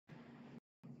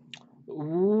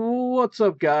What's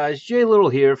up, guys? Jay Little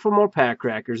here for more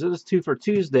PackCrackers. It is 2 for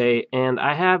Tuesday, and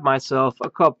I have myself a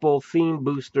couple theme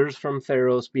boosters from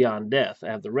Theros Beyond Death.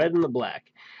 I have the red and the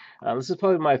black. This is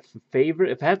probably my favorite.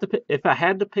 If I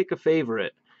had to pick a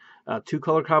favorite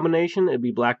two-color combination, it'd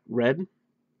be black red.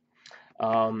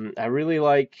 I really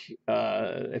like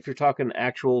if you're talking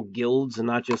actual guilds and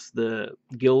not just the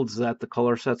guilds that the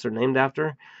color sets are named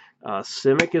after.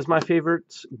 Simic is my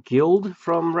favorite guild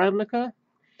from Ravnica.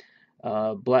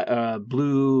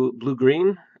 Blue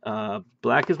green.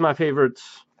 Black is my favorite,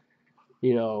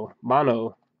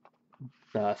 mono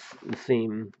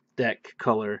theme deck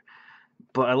color.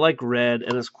 But I like red,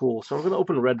 and it's cool. So I'm gonna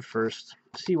open red first,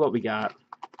 see what we got.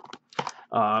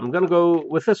 I'm gonna go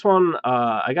with this one.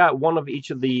 I got one of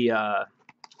each of the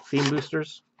theme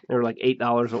boosters. They were like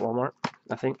 $8 at Walmart,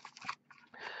 I think.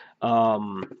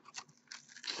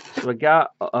 So I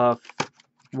got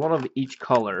one of each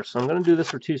color. So I'm gonna do this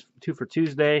for two for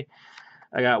Tuesday.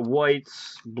 I got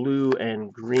whites, blue,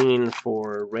 and green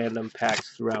for random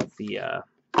packs throughout the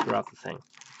thing.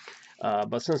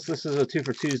 But since this is a 2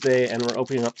 for Tuesday and we're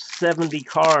opening up 70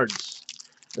 cards,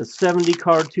 a 70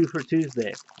 card 2 for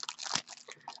Tuesday,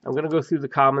 I'm going to go through the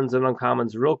commons and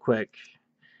uncommons real quick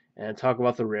and talk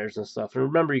about the rares and stuff. And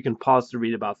remember, you can pause to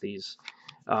read about these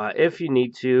if you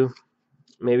need to.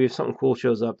 Maybe if something cool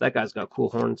shows up, that guy's got cool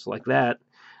horns like that.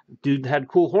 Dude had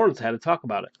cool horns, had to talk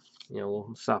about it.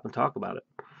 We'll stop and talk about it.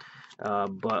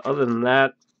 But other than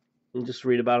that, just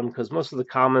read about them, because most of the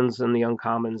commons and the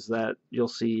uncommons that you'll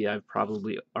see, I've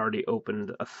probably already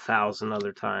opened 1,000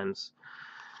 other times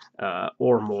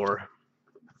or more.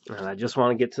 And I just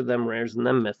want to get to them rares and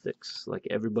them mythics, like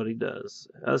everybody does.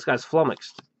 This guy's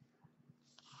flummoxed.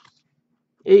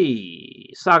 Hey,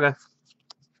 Saga.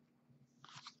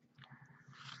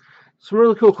 Some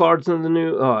really cool cards in the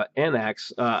new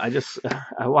Anax.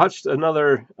 I watched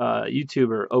another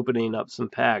YouTuber opening up some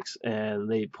packs,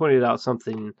 and they pointed out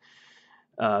something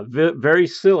very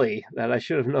silly that I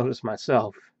should have noticed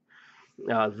myself.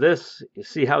 You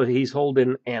see how he's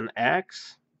holding an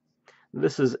axe?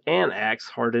 This is an axe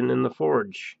hardened in the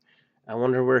forge. I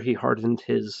wonder where he hardened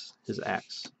his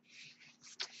axe.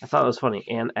 I thought it was funny.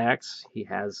 An axe. He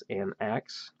has an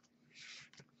axe.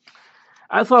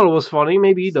 I thought it was funny.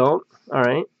 Maybe you don't. All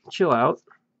right, chill out.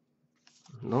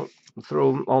 Don't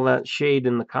throw all that shade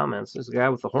in the comments. There's a guy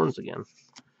with the horns again.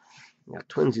 Got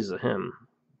twinsies of him.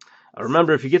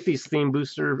 Remember, if you get these theme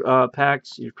booster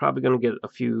packs, you're probably going to get a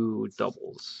few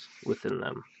doubles within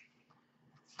them.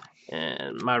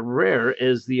 And my rare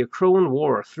is the Ikoria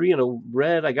War, 3 in a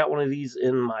red. I got one of these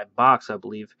in my box, I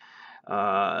believe.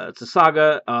 It's a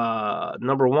saga.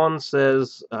 Number 1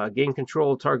 says gain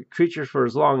control of target creatures for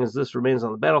as long as this remains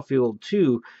on the battlefield.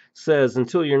 2 says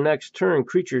until your next turn,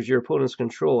 creatures your opponents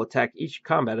control attack each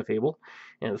combat able.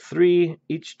 And 3,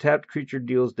 each tapped creature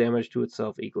deals damage to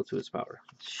itself equal to its power.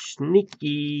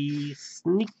 Sneaky,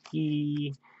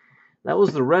 sneaky. That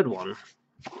was the red one,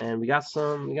 and we got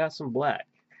some black.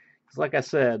 Like I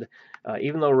said,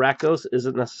 even though Rakdos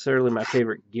isn't necessarily my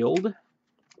favorite guild,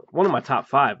 one of my top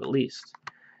 5 at least,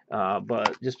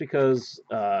 but just because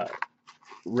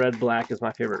red-black is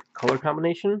my favorite color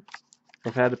combination,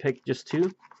 if I had to pick just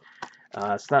 2,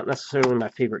 it's not necessarily my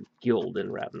favorite guild in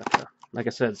Ravnica. Like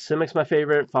I said, Simic's my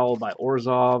favorite, followed by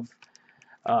Orzhov,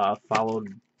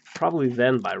 followed probably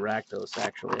then by Rakdos.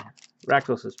 Actually,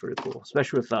 Rakdos is pretty cool,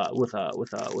 especially with who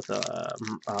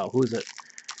is it?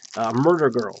 Murder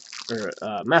Girl, or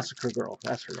Massacre Girl,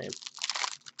 that's her name.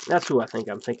 That's who I think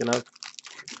I'm thinking of.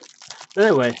 But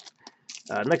anyway,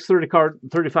 next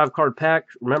 35 card pack.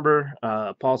 Remember,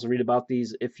 pause and read about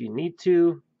these if you need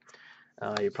to.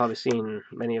 You've probably seen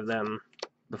many of them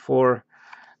before.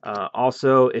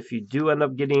 Also, if you do end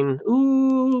up getting,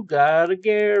 got a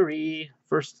Gary.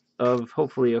 First of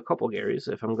hopefully a couple Garys.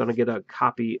 If I'm going to get a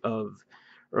copy of,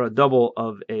 or a double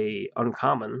of a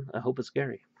uncommon, I hope it's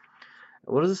Gary.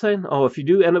 What does it say? Oh, if you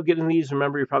do end up getting these,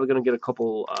 remember you're probably going to get a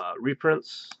couple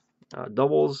reprints,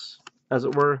 doubles, as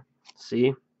it were.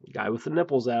 See, guy with the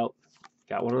nipples out.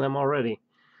 Got one of them already.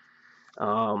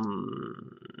 And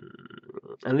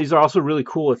these are also really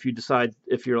cool if you decide,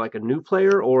 if you're like a new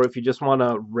player, or if you just want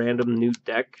a random new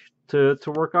deck to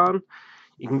work on.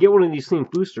 You can get one of these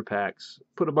themed booster packs,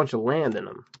 put a bunch of land in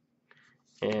them,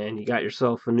 and you got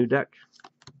yourself a new deck.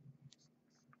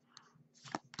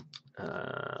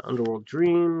 Underworld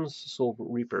Dreams, Soul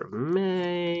Reaper of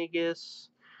Magus,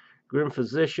 Grim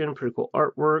Physician, pretty cool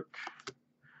artwork.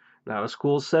 Not as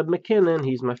cool as Seb McKinnon,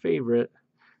 he's my favorite.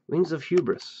 Wings of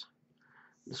Hubris,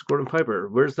 Discordant Piper.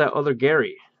 Where's that other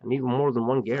Gary? I need more than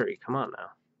one Gary, come on now.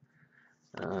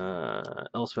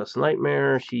 Elspeth's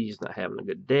Nightmare, she's not having a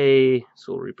good day.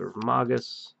 Soul Reaper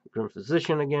Magus, Grim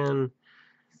Physician again.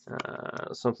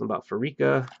 Something about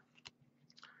Farika.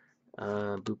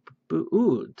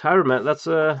 Ooh, Tyrant, that's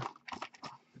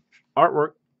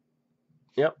artwork.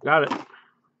 Yep, got it.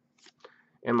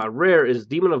 And my rare is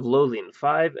Demon of Loathing,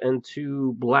 5 and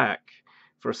 2 black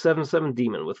for a 7/7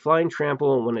 demon with flying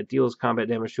trample. When it deals combat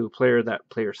damage to a player, that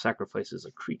player sacrifices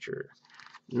a creature.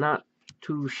 Not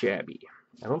too shabby.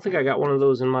 I don't think I got one of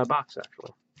those in my box,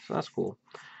 actually. So that's cool.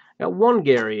 Got one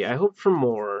Gary. I hope for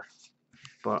more,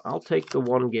 but I'll take the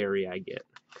one Gary I get.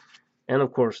 And,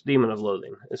 of course, Demon of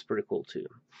Loathing is pretty cool, too.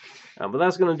 But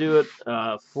that's going to do it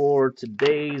for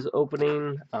today's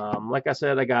opening. Like I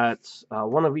said, I got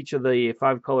one of each of the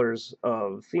 5 colors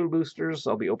of theme boosters.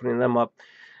 I'll be opening them up.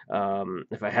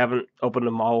 If I haven't opened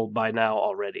them all by now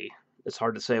already. It's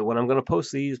hard to say when I'm going to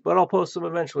post these, but I'll post them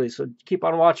eventually. So keep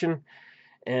on watching,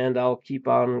 and I'll keep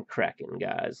on cracking,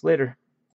 guys. Later.